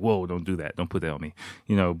society, it's like, "Whoa, don't do that. Don't put that on me."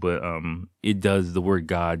 But it does. The word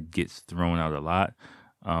God gets thrown out a lot.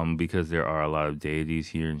 Because there are a lot of deities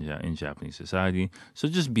here in Japanese society. So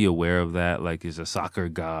just be aware of that. Like, there's a soccer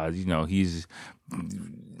god, he's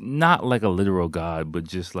not like a literal god, but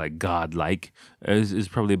just like god-like is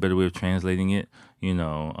probably a better way of translating it.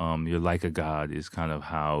 You're like a god is kind of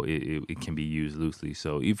how it can be used loosely.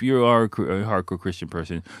 So if you are a hardcore Christian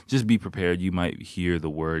person, just be prepared. You might hear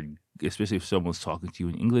the word, especially if someone's talking to you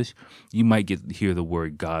in English, you might hear the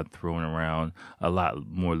word God thrown around a lot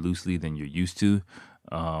more loosely than you're used to.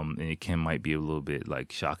 And it might be a little bit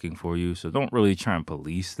like shocking for you. So don't really try and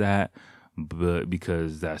police that, but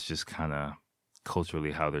because that's just kind of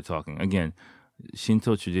culturally how they're talking. Again,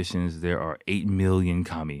 Shinto traditions, there are 8 million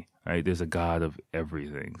kami, right? There's a god of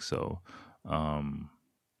everything. So,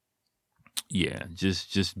 yeah,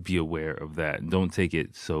 just be aware of that. Don't take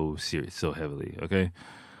it so serious, so heavily, okay?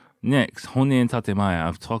 Next, Honen Tatemaya.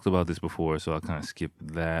 I've talked about this before, so I'll kind of skip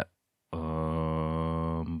that.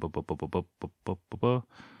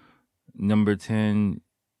 Number 10,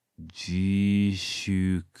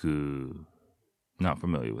 Jishuku. Not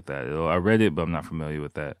familiar with that. I read it, but I'm not familiar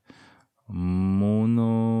with that.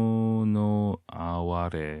 Mono no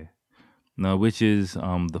aware. Now, which is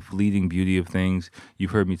the fleeting beauty of things.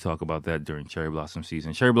 You've heard me talk about that during cherry blossom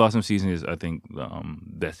season. Cherry blossom season is, I think, the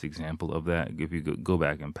best example of that. If you go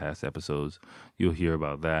back in past episodes, you'll hear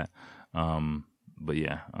about that. But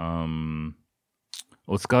yeah,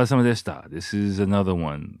 Otsukaresama deshita. This is another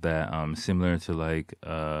one that similar to like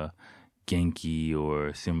Genki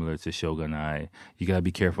or similar to Shogunai. You gotta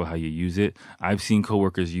be careful how you use it. I've seen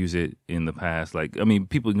coworkers use it in the past. Like, I mean,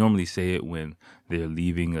 people normally say it when they're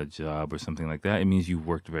leaving a job or something like that. It means you've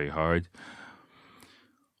worked very hard.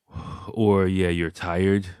 Or yeah, you're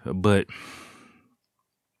tired. But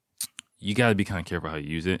you gotta be kind of careful how you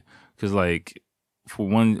use it. Because like, for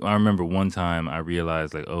one, I remember one time I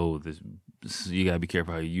realized like, oh, this you gotta be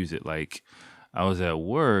careful how you use it. Like, I was at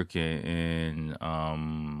work and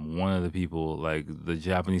one of the people, like the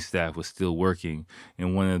Japanese staff, was still working,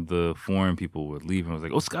 and one of the foreign people were leaving. I was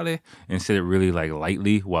like, "Otsukare," and said it really like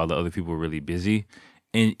lightly while the other people were really busy.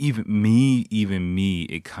 And even me,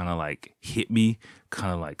 it kind of like hit me,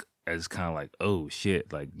 kind of like as kind of like, oh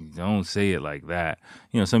shit, like don't say it like that.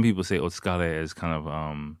 Some people say otsukare as kind of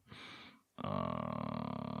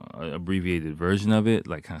abbreviated version of it,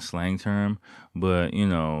 like kind of slang term, but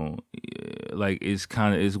like it's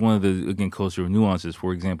one of the, again, cultural nuances.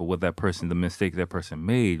 For example, the mistake that person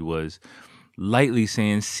made was lightly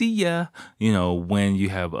saying "see ya." When you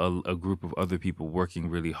have a group of other people working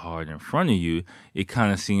really hard in front of you, it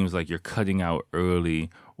kind of seems like you're cutting out early,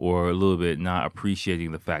 or a little bit not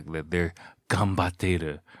appreciating the fact that they're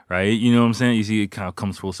gambateru, right? You know what I'm saying? You see, it kind of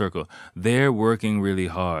comes full circle. They're working really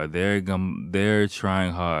hard. They're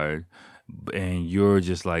trying hard, and you're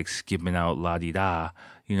just like skipping out la di da.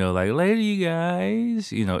 Like, later, you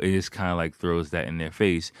guys. It just kind of like throws that in their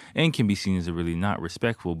face, and can be seen as a really not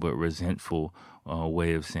respectful but resentful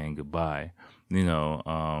way of saying goodbye.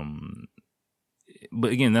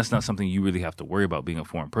 But again, that's not something you really have to worry about being a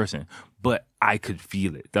foreign person. But I could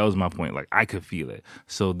feel it. That was my point. Like, I could feel it.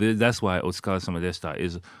 So that's why otsukare sama deshita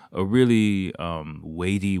is a really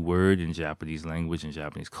weighty word in Japanese language and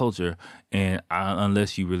Japanese culture. And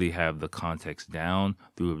unless you really have the context down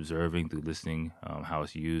through observing, through listening, how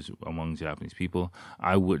it's used among Japanese people,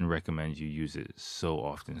 I wouldn't recommend you use it so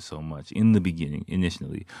often, so much in the beginning,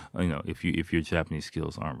 initially. If your Japanese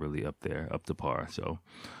skills aren't really up to par. So.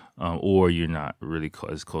 Or you're not really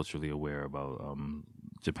as culturally aware about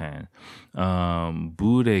Japan.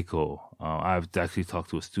 Bureko. I've actually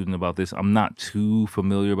talked to a student about this. I'm not too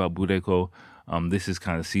familiar about Bureko. This is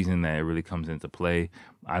kind of season that it really comes into play.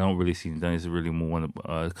 I don't really see it done. It's really more one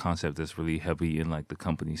concept that's really heavy in like the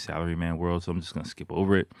company salaryman world. So I'm just gonna skip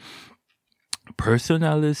over it.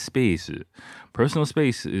 Personal space. Personal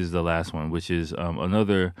space is the last one, which is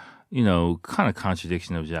another kind of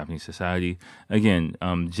contradiction of Japanese society. Again,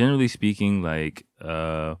 generally speaking, like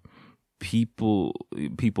people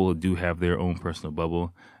do have their own personal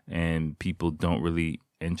bubble, and people don't really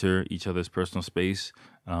enter each other's personal space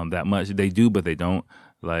that much. They do, but they don't.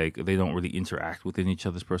 Like, they don't really interact within each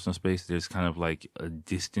other's personal space. There's kind of like a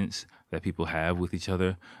distance that people have with each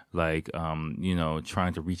other. Like,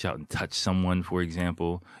 trying to reach out and touch someone, for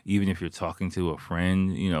example, even if you're talking to a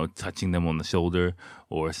friend, touching them on the shoulder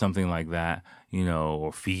or something like that,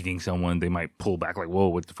 or feeding someone, they might pull back like, whoa,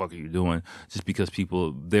 what the fuck are you doing? Just because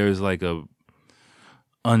there's like a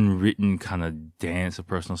unwritten kind of dance of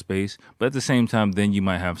personal space. But at the same time, then you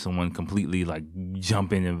might have someone completely like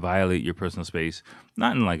jump in and violate your personal space,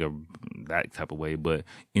 not in like that type of way, but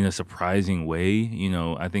in a surprising way.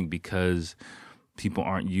 I think because people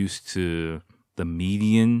aren't used to the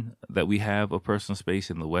median that we have of personal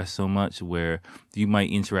space in the West so much, where you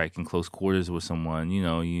might interact in close quarters with someone,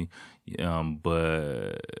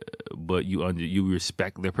 but you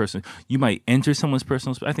respect their person. You might enter someone's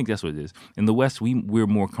personal space. I think that's what it is. In the West, we're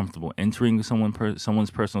more comfortable entering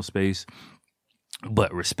someone's personal space,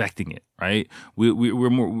 but respecting it, right? We're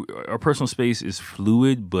more, our personal space is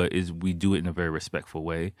fluid, but we do it in a very respectful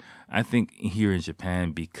way. I think here in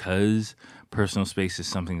Japan, because personal space is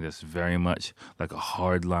something that's very much like a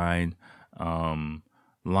hard line in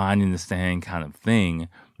the sand kind of thing,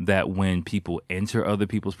 that when people enter other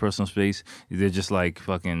people's personal space, they're just like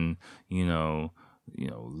fucking,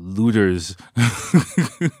 looters,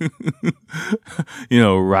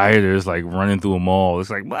 rioters, like running through a mall.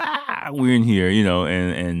 It's like, we're in here,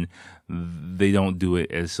 and they don't do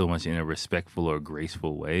it as so much in a respectful or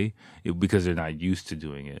graceful way because they're not used to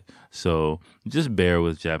doing it. So just bear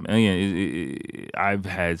with Japan. Again, I've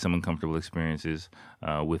had some uncomfortable experiences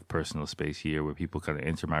with personal space here, where people kind of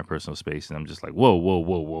enter my personal space, and I'm just like, whoa,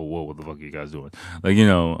 what the fuck are you guys doing? Like,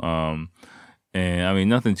 and I mean,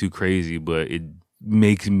 nothing too crazy, but it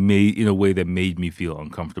made in a way that made me feel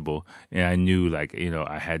uncomfortable, and I knew, like,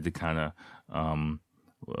 I had to kind of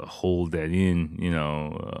hold that in,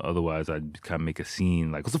 otherwise I'd kind of make a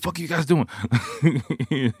scene, like, what the fuck are you guys doing?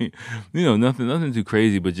 Nothing too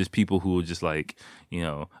crazy, but just people who were just like,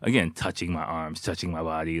 again, touching my arms, touching my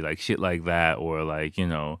body, like shit like that, or like, it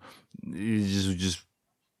just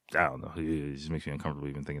I don't know. It just makes me uncomfortable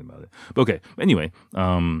even thinking about it. But okay. Anyway,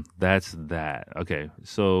 that's that. Okay.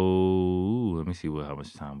 So let me see how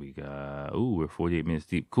much time we got. Ooh, we're 48 minutes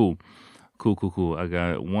deep. Cool. I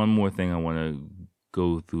got one more thing I want to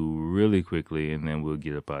go through really quickly, and then we'll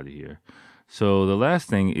get up out of here. So the last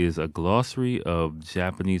thing is a glossary of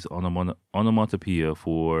Japanese onomatopoeia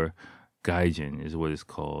for gaijin is what it's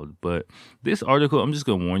called. But this article, I'm just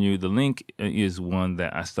going to warn you, the link is one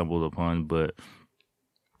that I stumbled upon, but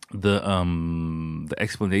The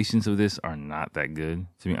explanations of this are not that good,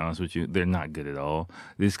 to be honest with you. They're not good at all.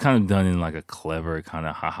 It's kind of done in like a clever kind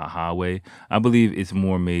of ha ha ha way. I believe it's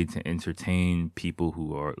more made to entertain people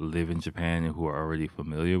who live in Japan and who are already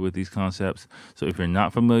familiar with these concepts. So if you're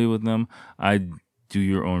not familiar with them, I do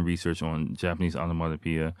your own research on Japanese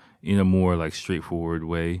onomatopoeia in a more like straightforward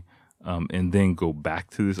way, and then go back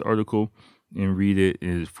to this article and read it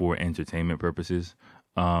is for entertainment purposes.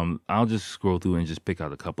 I'll just scroll through and just pick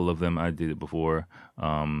out a couple of them. I did it before.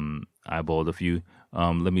 Eyeballed a few.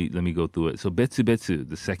 Let me go through it. So betsu betsu,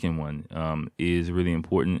 the second one, is really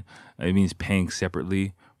important. It means paying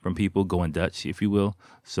separately from people, going Dutch, if you will.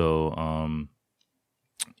 So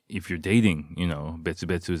if you're dating, betsu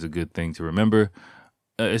betsu is a good thing to remember,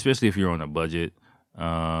 especially if you're on a budget.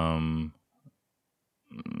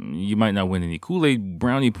 You might not win any Kool-Aid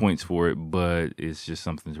brownie points for it, but it's just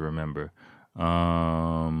something to remember. What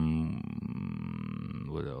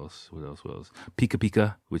else? Pika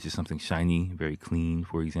pika, which is something shiny, very clean,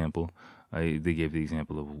 for example. They gave the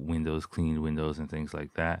example of windows, clean windows, and things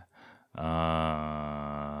like that.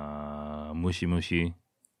 Mushi mushi.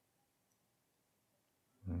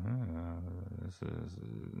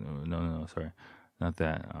 No, sorry. Not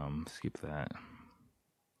that. Skip that.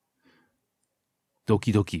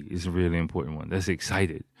 Doki doki is a really important one. That's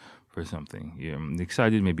excited for something. Yeah,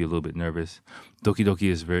 excited, maybe a little bit nervous. Doki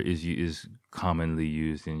doki is commonly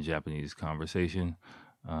used in Japanese conversation.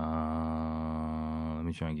 Let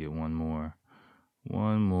me try and get one more.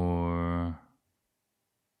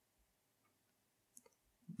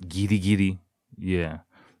 Giri giri. Yeah.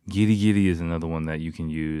 Giri giri is another one that you can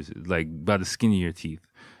use, like by the skin of your teeth.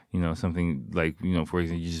 Something like, for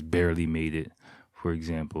example, you just barely made it. For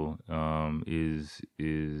example, is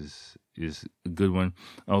a good one.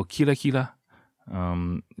 Oh, kira kira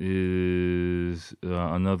is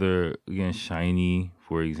another, again, shiny.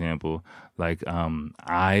 For example, like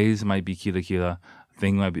eyes might be kira kira.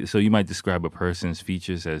 Thing might be, so you might describe a person's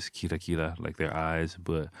features as kira kira, like their eyes,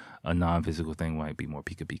 but a non-physical thing might be more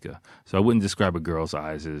pika pika. So I wouldn't describe a girl's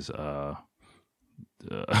eyes as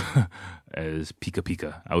as pika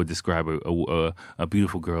pika. I would describe a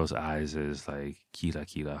beautiful girl's eyes as like kira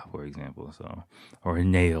kira, for example. So, or her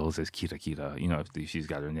nails as kira kira. If she's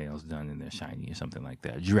got her nails done and they're shiny or something like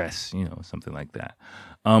that. Dress, something like that.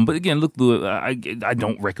 But again, look through it. I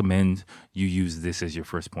don't recommend you use this as your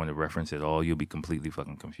first point of reference at all. You'll be completely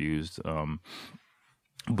fucking confused.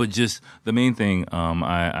 But just the main thing,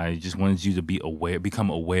 I just wanted you to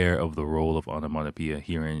become aware of the role of onomatopoeia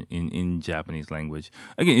here in Japanese language.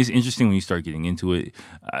 Again, it's interesting when you start getting into it.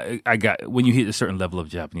 When you hit a certain level of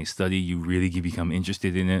Japanese study, you really become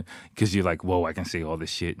interested in it because you're like, whoa, I can say all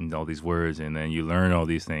this shit and all these words, and then you learn all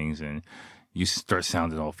these things and you start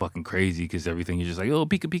sounding all fucking crazy because everything you're just like, oh,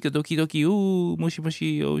 pika pika, doki doki, ooh, mushi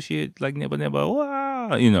mushi, oh shit, like neba neba, wah,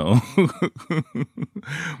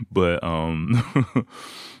 but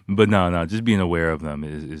but no, just being aware of them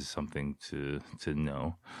is something to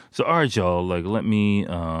know. So all right, y'all, like let me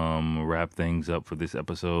wrap things up for this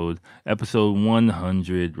episode. Episode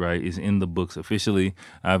 100, right, is in the books officially.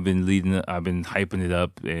 I've been hyping it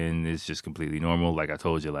up, and it's just completely normal, like I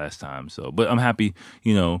told you last time. So, but I'm happy,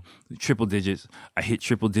 triple digits. I hit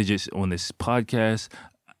triple digits on this podcast.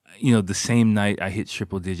 The same night I hit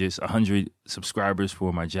triple digits, 100 subscribers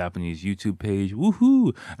for my Japanese YouTube page.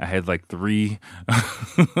 Woohoo! I had like 3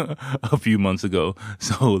 a few months ago.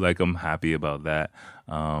 So like I'm happy about that.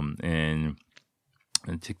 And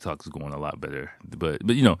TikTok's going a lot better. But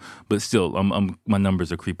still my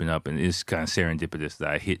numbers are creeping up, and it's kind of serendipitous that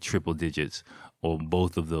I hit triple digits on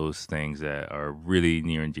both of those things that are really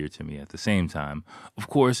near and dear to me at the same time. Of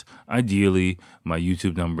course, ideally, my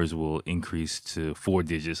YouTube numbers will increase to 4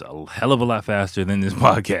 digits a hell of a lot faster than this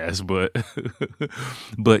podcast. But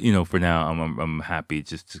for now, I'm happy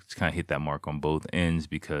just to kind of hit that mark on both ends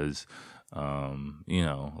because,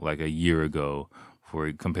 like a year ago,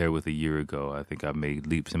 compared with a year ago, I think I've made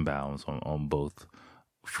leaps and bounds on both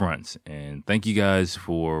fronts. And thank you guys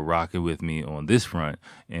for rocking with me on this front.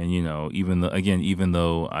 And even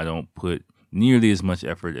though I don't put nearly as much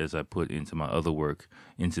effort as I put into my other work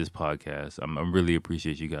into this podcast, I really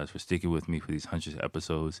appreciate you guys for sticking with me for these 100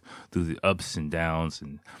 episodes through the ups and downs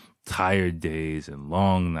and tired days and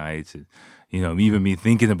long nights. And even me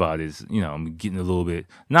thinking about it is, I'm getting a little bit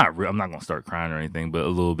I'm not gonna start crying or anything, but a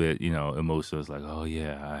little bit emotional. It's like, oh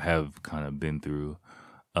yeah, I have kind of been through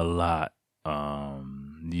a lot.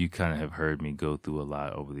 You kind of have heard me go through a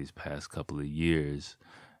lot over these past couple of years,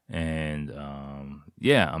 and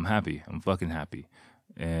yeah, I'm happy. I'm fucking happy,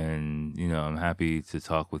 and I'm happy to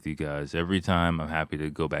talk with you guys every time. I'm happy to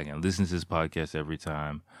go back and listen to this podcast every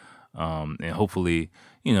time. And hopefully,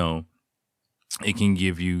 you know, it can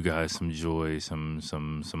give you guys some joy, some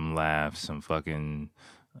laughs, some fucking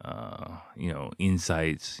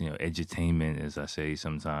insights, edutainment, as I say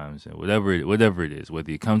sometimes, and whatever it is, whether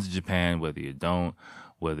you come to Japan, whether you don't,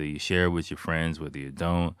 whether you share with your friends, whether you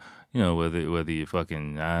don't, whether you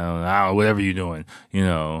fucking I don't, whatever you're doing,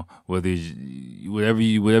 whether whatever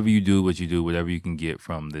you do, what you do, whatever you can get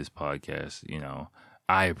from this podcast,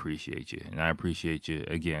 I appreciate you, and I appreciate you.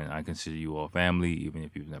 Again, I consider you all family, even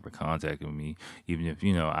if you've never contacted me, even if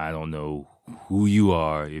I don't know who you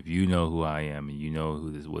are. If you know who I am and you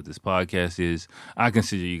know what this podcast is, I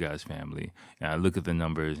consider you guys family. And I look at the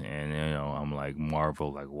numbers, and I'm like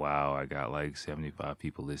marvel, like wow, I got like 75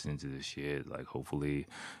 people listening to this shit. Like hopefully,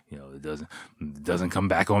 it doesn't come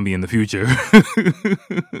back on me in the future.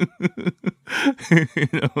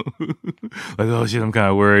 Like oh shit, I'm kind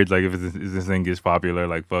of worried. Like if this thing gets popular,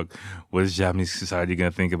 like fuck, what is Japanese society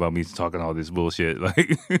gonna think about me talking all this bullshit?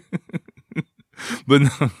 Like, but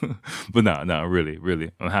no, no,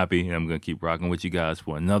 really, I'm happy, and I'm gonna keep rocking with you guys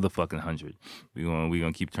for another fucking 100. We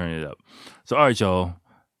gonna keep turning it up. So all right, y'all,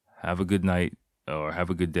 have a good night, or have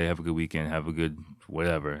a good day, have a good weekend, have a good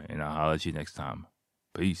whatever, and I'll holler at you next time.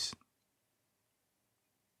 Peace.